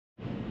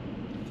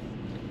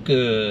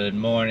Good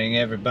morning,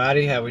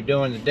 everybody. How we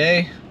doing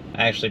today?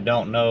 I actually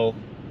don't know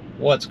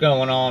what's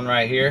going on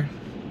right here,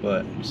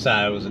 but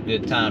decided it was a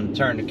good time to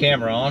turn the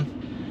camera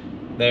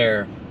on.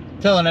 They're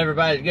telling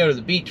everybody to go to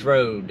the beach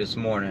road this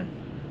morning.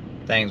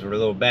 Things were a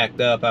little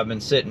backed up. I've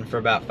been sitting for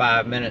about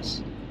 5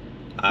 minutes.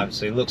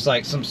 Obviously looks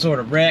like some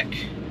sort of wreck,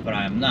 but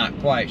I'm not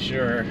quite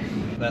sure.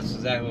 That's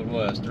exactly what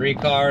it was. 3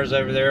 cars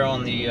over there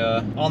on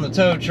the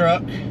tow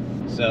truck.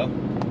 So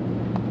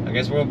I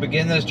guess we'll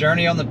begin this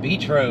journey on the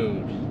beach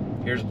road.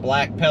 Here's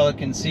Black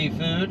Pelican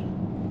Seafood.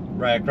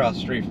 Right across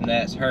the street from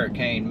that's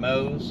Hurricane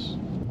Moe's.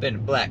 Been to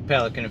Black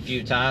Pelican a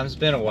few times.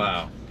 Been a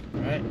while.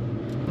 Right.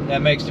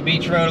 That makes the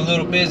beach road a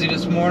little busy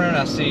this morning.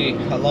 I see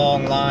a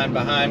long line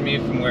behind me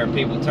from where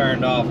people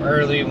turned off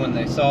early when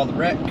they saw the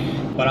wreck.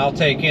 But I'll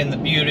take in the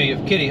beauty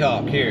of Kitty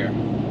Hawk here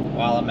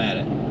while I'm at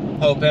it.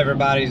 Hope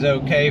everybody's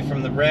okay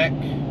from the wreck.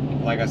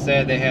 Like I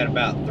said, they had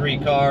about 3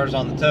 cars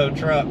on the tow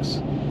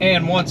trucks.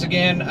 And once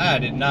again, I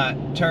did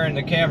not turn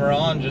the camera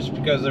on just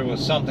because there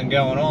was something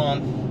going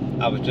on.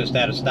 I was just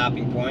at a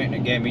stopping point and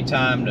it gave me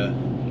time to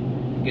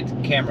get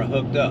the camera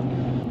hooked up.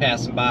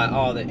 Passing by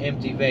all the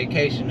empty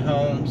vacation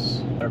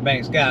homes. Our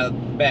bank's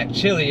got back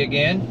chilly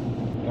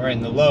again. We're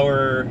in the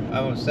lower,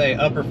 I would say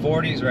upper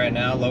 40s right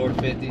now, lower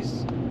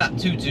 50s. Not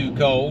too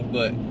cold,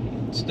 but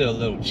still a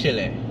little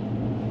chilly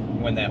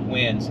when that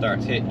wind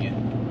starts hitting you.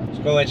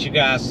 Just gonna let you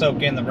guys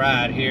soak in the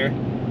ride here,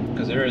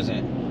 because there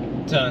isn't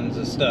tons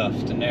of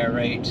stuff to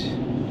narrate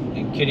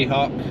in Kitty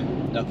Hawk.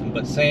 Nothing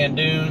but sand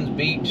dunes,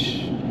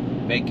 beach,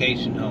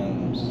 vacation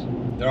homes.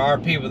 There are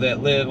people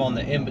that live on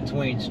the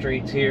in-between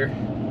streets here,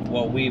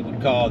 what we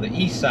would call the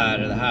east side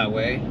of the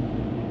highway,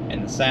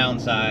 and the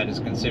sound side is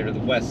considered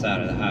the west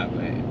side of the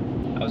highway.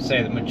 I would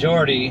say the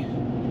majority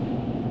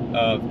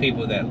of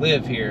people that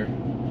live here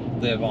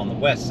live on the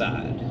west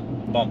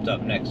side, bumped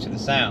up next to the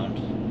sound,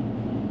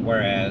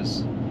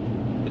 whereas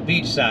the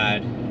beach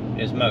side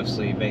is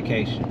mostly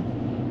vacation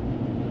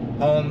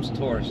homes,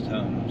 tourist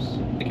homes.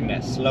 Taking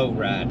that slow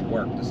ride to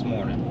work this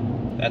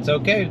morning. That's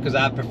okay, because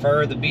I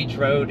prefer the beach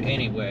road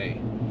anyway.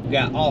 We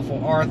got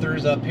Awful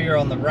Arthur's up here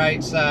on the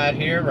right side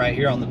here, right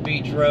here on the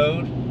beach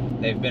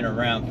road. They've been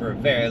around for a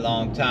very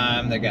long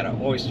time. They got an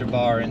oyster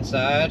bar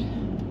inside.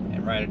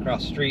 And right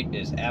across the street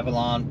is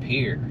Avalon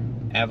Pier.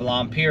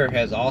 Avalon Pier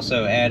has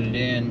also added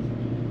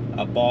in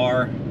a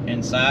bar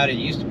inside. It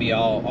used to be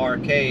all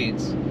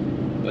arcades,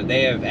 but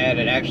they have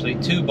added actually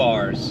 2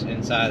 bars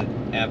inside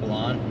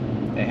Avalon.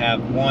 They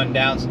have one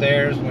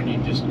downstairs when you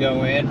just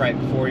go in right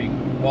before you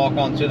walk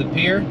onto the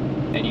pier,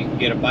 and you can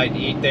get a bite to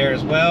eat there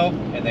as well.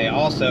 And they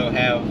also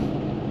have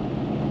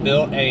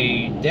built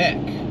a deck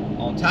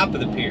on top of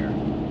the pier,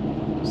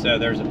 so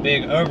there's a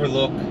big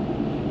overlook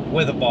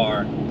with a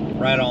bar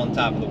right on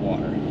top of the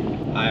water.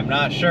 I'm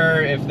not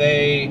sure if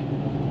they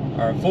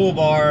are a full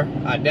bar.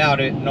 I doubt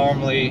it.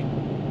 Normally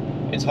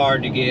it's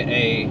hard to get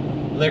a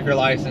liquor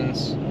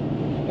license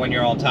when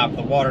you're on top of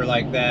the water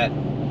like that,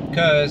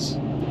 because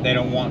they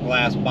don't want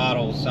glass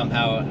bottles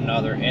somehow or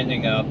another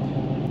ending up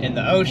in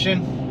the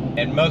ocean.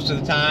 And most of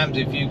the times,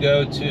 if you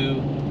go to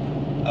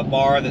a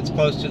bar that's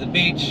close to the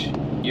beach,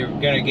 you're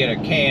gonna get a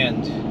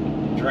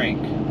canned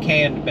drink,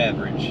 canned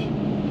beverage,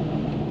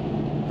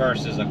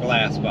 versus a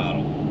glass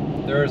bottle.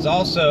 There's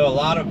also a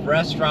lot of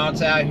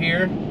restaurants out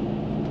here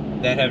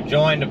that have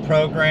joined a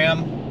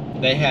program.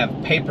 They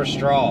have paper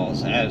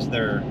straws as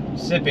their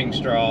sipping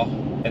straw.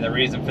 And the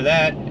reason for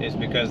that is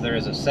because there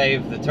is a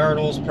Save the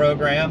Turtles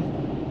program.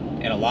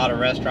 And a lot of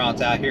restaurants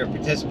out here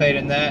participate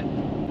in that.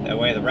 That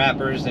way the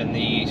wrappers and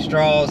the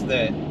straws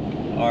that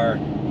are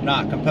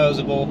not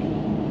decomposable,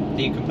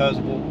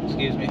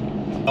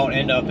 don't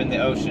end up in the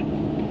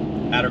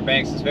ocean. Outer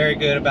Banks is very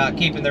good about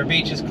keeping their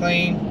beaches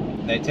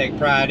clean. They take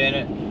pride in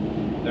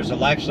it. There's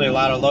actually a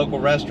lot of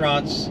local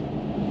restaurants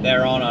that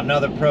are on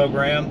another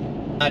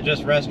program. Not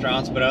just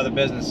restaurants, but other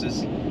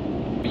businesses.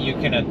 You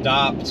can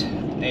adopt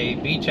a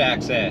beach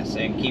access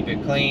and keep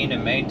it clean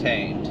and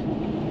maintained.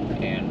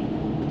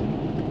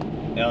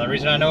 And the only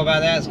reason I know about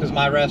that is because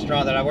my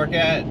restaurant that I work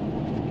at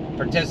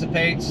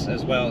participates,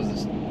 as well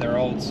as their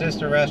old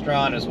sister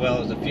restaurant, as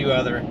well as a few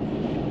other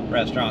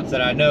restaurants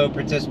that I know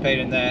participate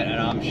in that,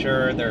 and I'm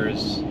sure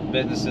there's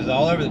businesses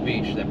all over the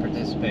beach that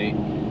participate.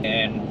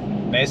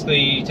 And basically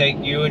you take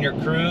you and your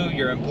crew,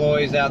 your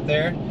employees out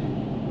there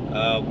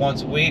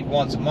once a week,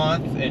 once a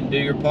month, and do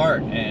your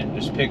part and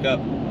just pick up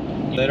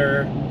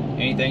litter,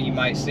 anything you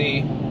might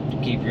see, to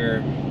keep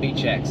your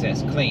beach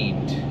access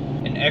cleaned.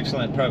 An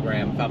excellent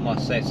program, if I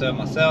must say so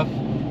myself,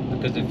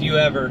 because if you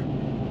ever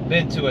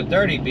been to a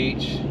dirty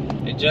beach,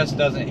 it just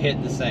doesn't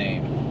hit the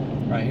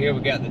same. Right here we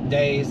got the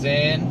Days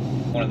Inn,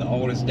 one of the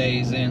oldest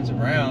Days Inns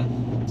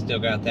around. Still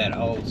got that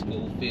old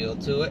school feel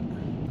to it.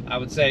 I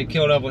would say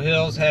Kill Devil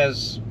Hills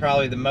has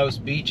probably the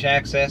most beach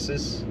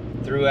accesses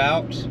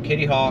throughout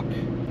Kitty Hawk.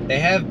 They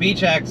have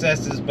beach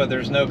accesses, but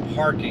there's no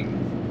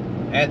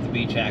parking at the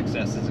beach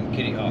accesses in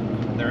Kitty Hawk.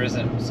 There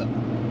isn't.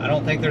 I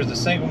don't think there's a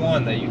single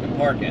one that you can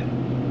park at.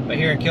 But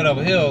here in Kill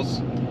Devil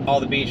Hills, all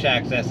the beach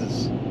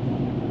accesses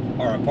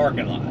are a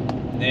parking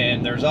lot.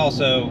 Then there's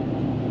also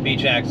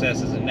beach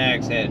accesses in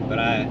Nags Head, but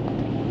I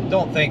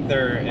don't think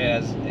there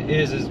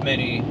is as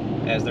many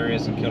as there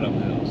is in Kill Devil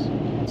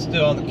Hills.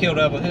 Still on the Kill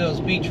Devil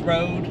Hills Beach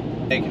Road,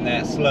 taking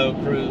that slow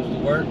cruise to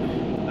work.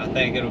 I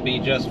think it'll be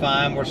just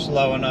fine. We're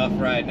slow enough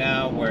right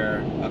now where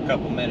a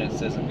couple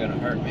minutes isn't gonna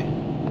hurt me.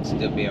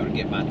 Still be able to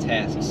get my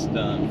tasks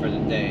done for the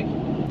day.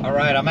 All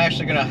right, I'm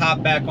actually gonna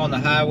hop back on the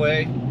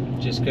highway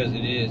just because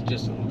it is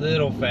just a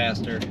little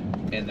faster.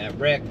 And that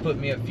wreck put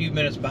me a few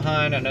minutes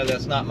behind. I know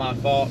that's not my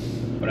fault,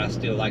 but I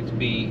still like to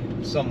be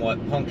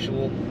somewhat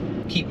punctual.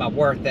 Keep my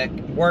work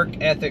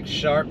ethic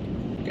sharp.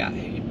 Got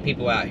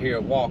people out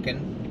here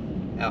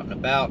walking, out and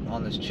about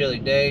on this chilly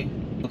day.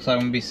 Looks like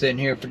I'm gonna be sitting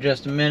here for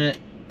just a minute.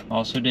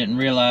 Also didn't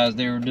realize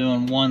they were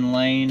doing one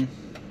lane,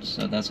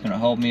 so that's gonna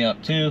hold me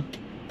up too.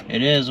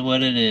 It is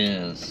what it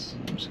is.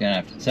 I'm just gonna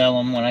have to tell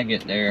them when I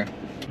get there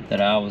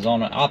that I was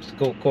on an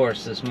obstacle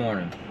course this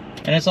morning.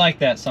 And it's like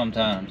that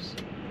sometimes.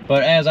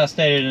 But as I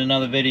stated in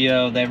another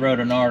video, they wrote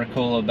an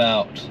article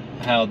about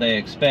how they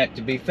expect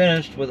to be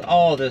finished with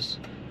all this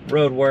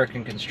road work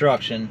and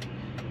construction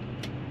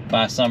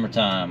by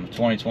summertime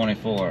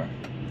 2024.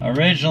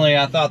 Originally,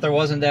 I thought there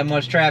wasn't that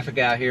much traffic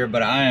out here,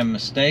 but I am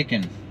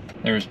mistaken.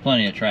 There is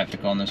plenty of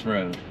traffic on this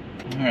road.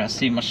 All right, I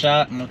see my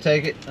shot. I'm gonna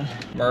take it,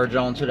 merge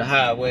onto the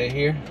highway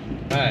here.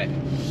 All right,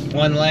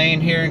 one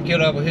lane here in Kill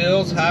Devil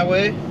Hills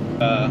Highway.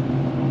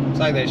 Looks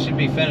like they should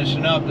be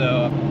finishing up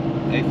though.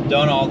 They've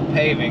done all the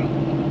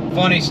paving.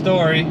 Funny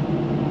story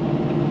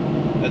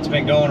that's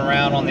been going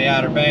around on the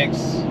Outer Banks.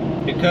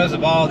 Because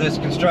of all this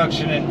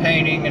construction and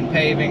painting and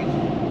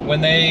paving,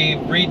 when they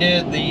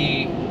redid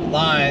the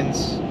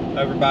lines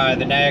over by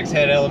the Nags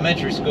Head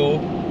Elementary School,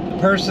 the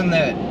person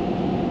that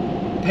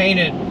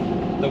painted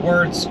the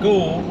word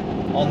school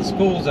on the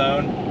school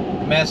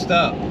zone messed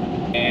up,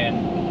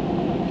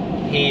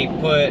 and he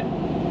put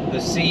the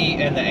C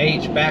and the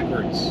H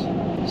backwards.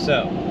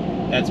 So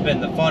that's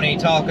been the funny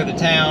talk of the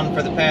town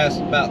for the past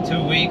about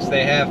 2 weeks.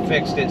 They have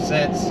fixed it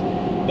since,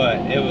 but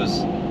it was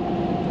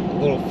a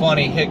little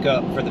funny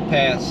hiccup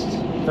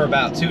for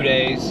about 2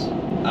 days.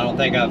 I don't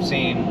think I've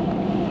seen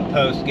a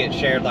post get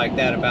shared like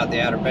that about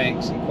the Outer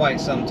Banks in quite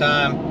some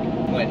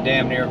time. Went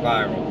damn near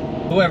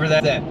viral. Whoever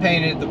that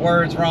painted the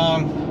words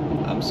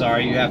wrong, I'm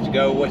sorry you have to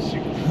go what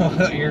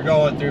you're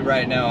going through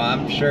right now.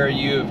 I'm sure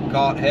you've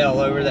caught hell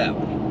over that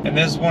one. And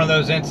this is one of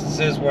those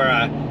instances where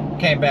I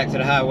came back to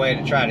the highway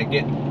to try to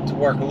get to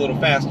work a little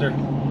faster.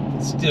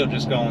 It's still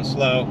just going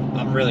slow.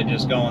 I'm really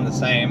just going the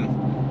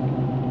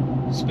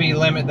same speed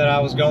limit that I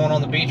was going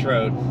on the beach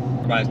road.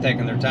 Everybody's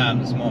taking their time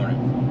this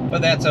morning,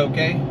 but that's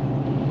okay.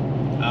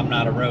 I'm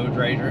not a road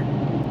rager.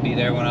 Be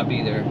there when I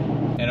be there.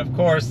 And of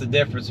course, the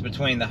difference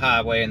between the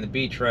highway and the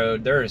beach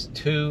road, there is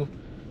 2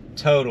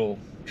 total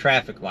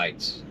traffic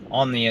lights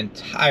on the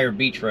entire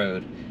beach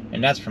road,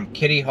 and that's from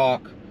Kitty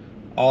Hawk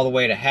all the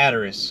way to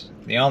Hatteras.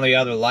 The only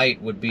other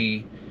light would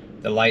be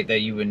the light that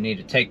you would need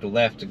to take the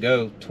left to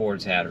go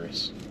towards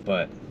Hatteras.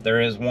 But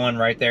there is one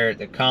right there at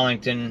the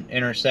Collington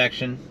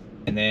intersection,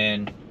 and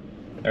then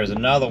there's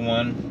another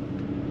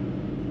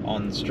one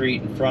on the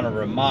street in front of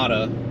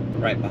Ramada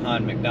right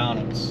behind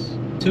McDonald's.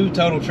 2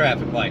 total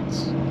traffic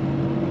lights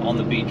on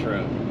the beach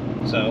road.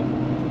 So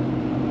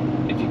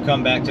if you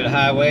come back to the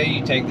highway,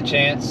 you take the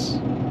chance,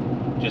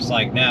 just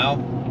like now,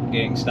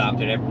 getting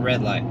stopped at every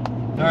red light.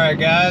 All right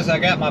guys, I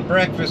got my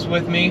breakfast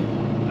with me,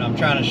 and I'm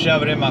trying to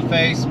shove it in my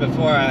face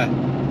before I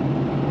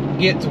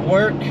get to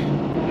work.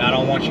 And I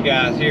don't want you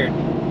guys hear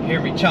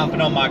me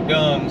chomping on my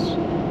gums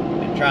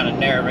and trying to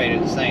narrate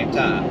at the same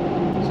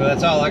time. So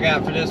that's all I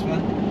got for this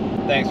one.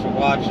 Thanks for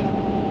watching.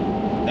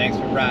 Thanks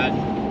for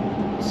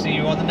riding. See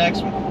you on the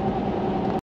next one.